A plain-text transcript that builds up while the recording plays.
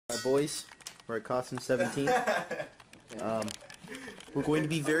Alright boys, we're at Qasim 17. We're going to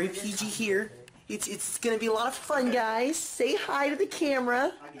be very PG here. It's gonna be a lot of fun, guys. Say hi to the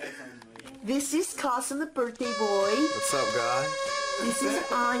camera. This is Qasim, the birthday boy. What's up, guys? This is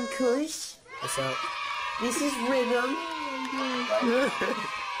Ankush. What's up? This is Rhythm.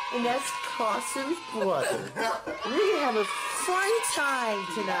 And that's Qasim's brother. We're gonna have a fun time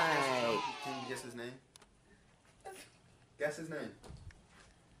tonight. Can you guess his name? Guess his name.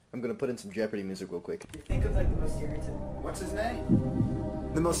 I'm gonna put in some Jeopardy music real quick. Think of like the most stereotypical. What's his name?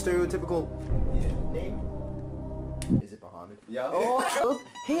 The most stereotypical name? Is it Muhammad? Yeah. Oh,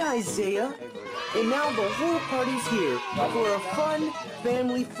 hey Isaiah. And now the whole party's here for a fun,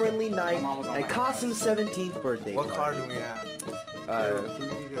 family-friendly night at Qasim's 17th birthday. What car do we have? Can you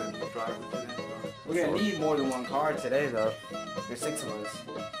need a driver today? We're gonna need more than one car today, though. There's 6 of us.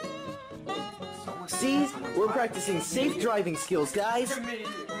 See, we're practicing safe driving skills, guys. Oh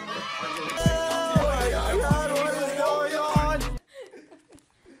my God, what is going on?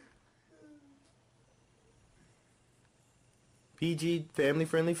 PG,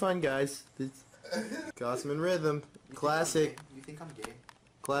 family-friendly fun, guys. It's Qasim and Rhythm. Classic. You think I'm gay?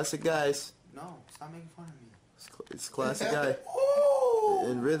 Classic guys. No, stop making fun of me. It's classic guy.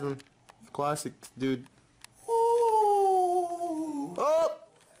 And Rhythm. Classic, dude. Oh!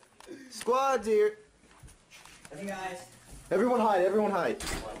 Squad's here. Hey guys. Everyone hide, everyone hide.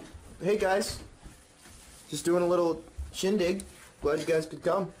 Hey guys. Just doing a little shindig. Glad you guys could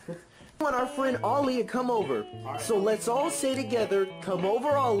come. I want our friend Ali to come over. So let's all say together, come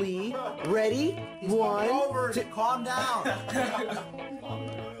over Ali. Ready? One, two. Calm down.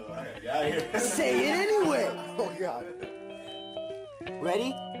 Say it anyway. Oh God.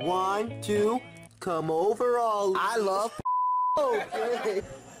 Ready? 1, 2. Come over Ali. I love okay.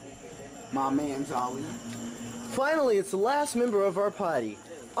 My man's Ollie. Finally, it's the last member of our party.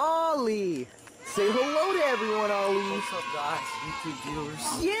 Ali. Say hello to everyone, Ali. What's up, guys? YouTube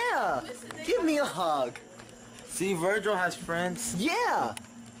viewers. Yeah. Give me a hug. See, Virgil has friends. Yeah.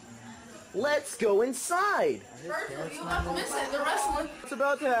 Let's go inside. Virgil, you have to miss it. The wrestling. What's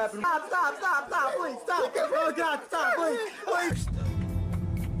about to happen? Stop, please, stop. Oh God, stop, please.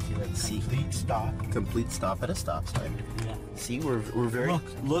 See, complete stop at a stop sign. Yeah. See, we're very...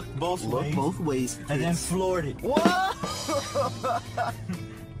 Look both ways. both ways. And then floored it. Whoa!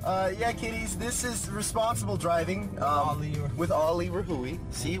 Yeah, kiddies, this is responsible driving. With Ali Rahui.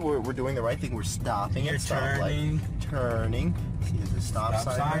 See, we're doing the right thing. We're stopping You're at stoplight. Turning. See, there's a stop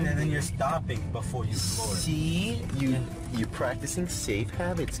sign. And then you're stopping before you floor it. See, you're practicing safe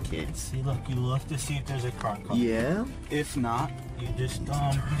habits, kids. See, look, you look to see if there's a car coming. Yeah. If not, you just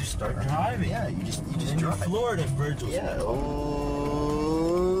start driving. Yeah, you just And drive. you floored it, Virgil. Yeah.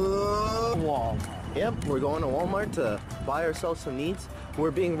 Walmart. Yep, we're going to Walmart to buy ourselves some needs.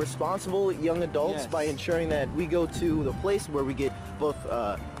 We're being responsible young adults by ensuring that we go to the place where we get both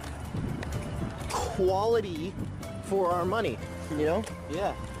quality for our money, you know?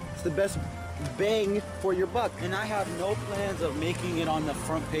 Yeah. It's the best bang for your buck. And I have no plans of making it on the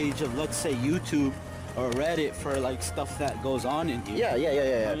front page of, let's say, YouTube or Reddit for like stuff that goes on in here. Yeah.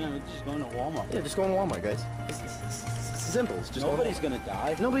 We're just going to Walmart. Yeah, just go to Walmart, guys. It's simple. It's just Nobody's gonna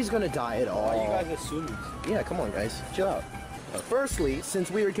die. Nobody's gonna die at all. Why are you guys assuming? Yeah, come on, guys. Chill out. Firstly, since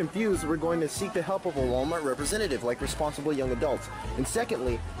we are confused, we're going to seek the help of a Walmart representative, like responsible young adults. And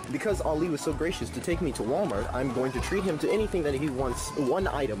secondly, because Ali was so gracious to take me to Walmart, I'm going to treat him to anything that he wants, one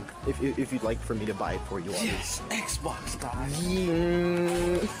item, if you'd like for me to buy it for you all. Yes, Xbox guys.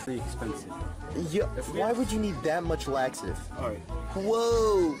 Pretty expensive. Yeah, why would you need that much laxative? Alright.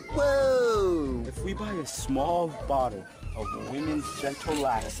 Whoa! If we buy a small bottle of women's gentle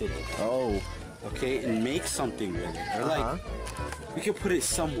laxative, okay, and make something with it, or like, we could put it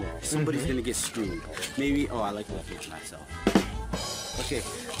somewhere. Somebody's gonna get screwed. Maybe, I like looking at myself. Okay,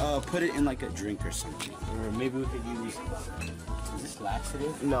 put it in like a drink or something. Or maybe we could use, is this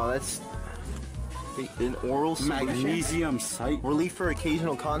laxative? No, that's an oral solution. Magnesium site. Relief for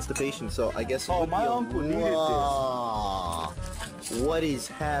occasional constipation, so I guess... Oh, my uncle needed this. What is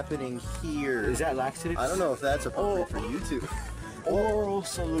happening here? Is that laxative? I don't know if that's appropriate for you two. Oral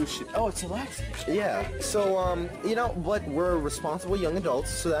solution. Oh, it's a laxative. Yeah, so, you know, but we're responsible young adults,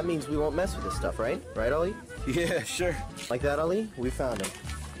 so that means we won't mess with this stuff, right? Right, Ali? Yeah, sure. Like that, Ali? We found him.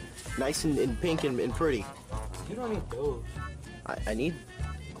 Nice and pink and pretty. You don't need those. I need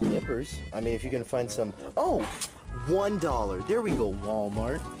clippers. I mean, if you can find some... Oh! $1. There we go,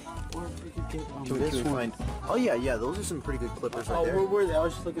 Walmart. Or if we could get Can this we one. find? Oh yeah, those are some pretty good clippers right there. Where were they? I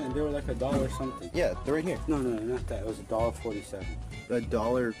was just looking at. They were like $1 or something. Yeah, they're right here. No, not that. It was $1.47.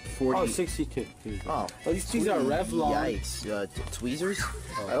 $1.40. Oh, 62. Oh, these are Revlon. Yikes! Tweezers.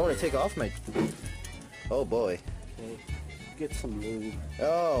 I don't want to take off my. Oh boy. Okay. Get some lube.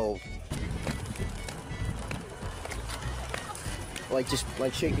 Oh. Like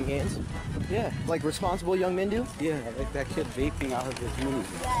shaking hands? Yeah. Like responsible young men do? Yeah, like that kid vaping out of his mini.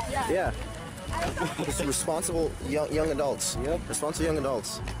 Yeah. Just responsible young adults. Yep. Responsible young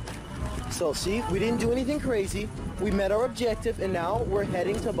adults. So see, we didn't do anything crazy. We met our objective, and now we're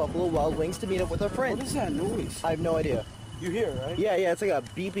heading to Buffalo Wild Wings to meet up with our friends. What is that noise? I have no idea. You hear, right? Yeah, it's like a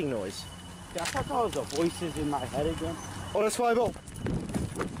beeping noise. Yeah, I thought that was the voices in my head again. Oh, that's 5-0.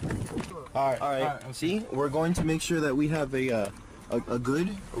 All right. Okay. See, we're going to make sure that we have a good,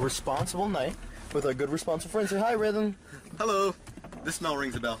 responsible night with our good, responsible friends. Say hi, Rhythm. Hello. This smell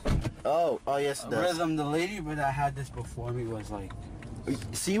rings a bell. Oh, yes, it does. Rhythm, the lady that had this before me was like...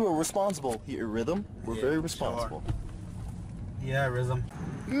 See, we're responsible here, Rhythm. We're very responsible. Yeah, Rhythm.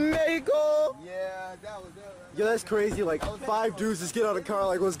 Mexico! Yeah, that was it. Yo, that's crazy. Like, 5 dudes just get out of the car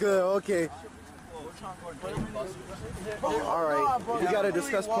like, what's good? Okay. All right, we gotta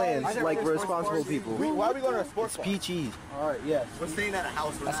discuss plans like responsible people. Why are we going to a sports bar? Peachy. All right, yes. We're staying at a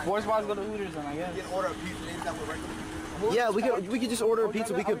house. A sports bar's go to Hooters, then I guess. We can order a pizza. Ain't that what we're Yeah, we could just order a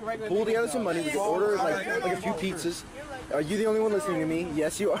pizza. We could pull together some money. We could order like a few pizzas. Are you the only one listening to me?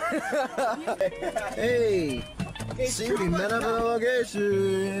 Yes, you are. Hey, see, we met up at a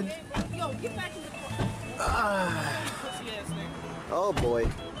location. Yo, get back in the car. Oh boy.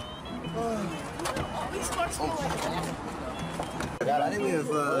 We start school. I think we have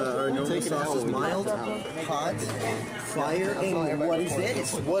our normal sauce is mild, hot, fire, and what is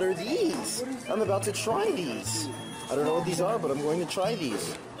this? What are these? I'm about to try these. I don't know what these are, but I'm going to try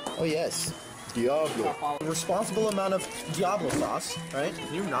these. Oh yes, Diablo. Responsible amount of Diablo sauce, right?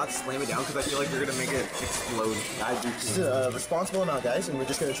 Can you not slam it down? Because I feel like you're going to make it explode. I do too. Responsible amount, guys, and we're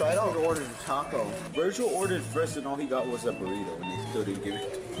just going to try it all. Ordered a taco. Virgil ordered first, and all he got was a burrito, and he still didn't give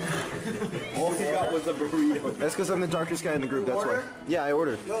it. All he got was a burrito. That's because I'm the darkest guy in the group, that's why. Yeah, I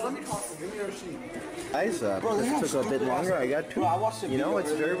ordered. Yo, let me talk. Give me your receipt. Guys, because it took a bit longer, I got 2. Bro, I watched the You know, video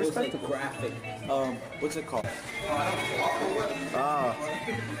it's very earlier. It was, like, respectable. graphic. What's it called?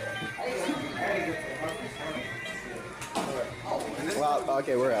 Well,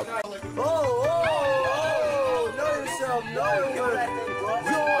 okay, we're out. Oh! Know yourself, know yourself.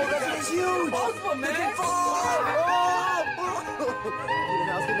 Yo, that thing's huge!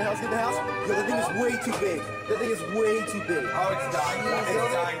 Get in the house, get in the house. Yo, that thing is way too big. That thing is way too big. Oh, it's dying.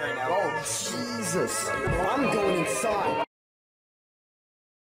 It's dying right now. Oh, Jesus. I'm going inside.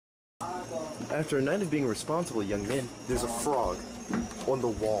 After a night of being responsible young men, there's a frog on the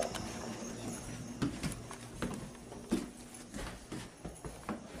wall.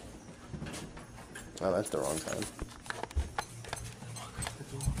 Oh, that's the wrong time.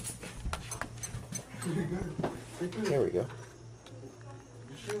 There we go.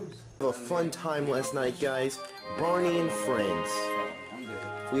 Have a fun time last night, guys. Barney and friends.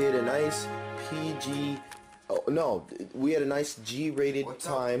 We had a nice PG. Oh no, we had a nice G-rated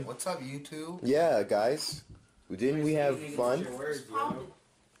time. What's up, YouTube? Yeah, guys. Didn't we have fun?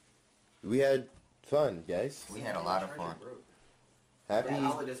 We had fun, guys. We had a lot of fun. Happy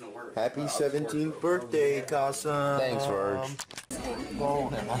 17th birthday, Qasim. Thanks, Verge. I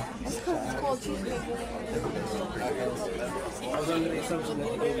was under the assumption that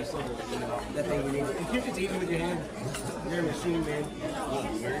they gave you something, you know, that thing you need. If you could eat it with your hand, you're a machine, man.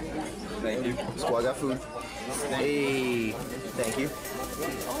 Thank you. Squad got food. Hey, thank you.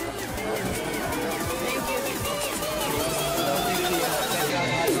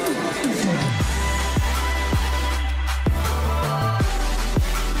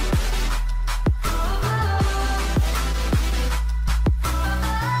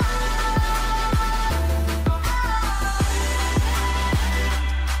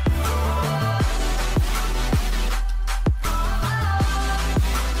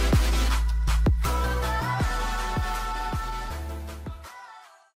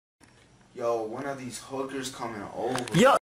 Yo, when are these hookers coming over? Yo.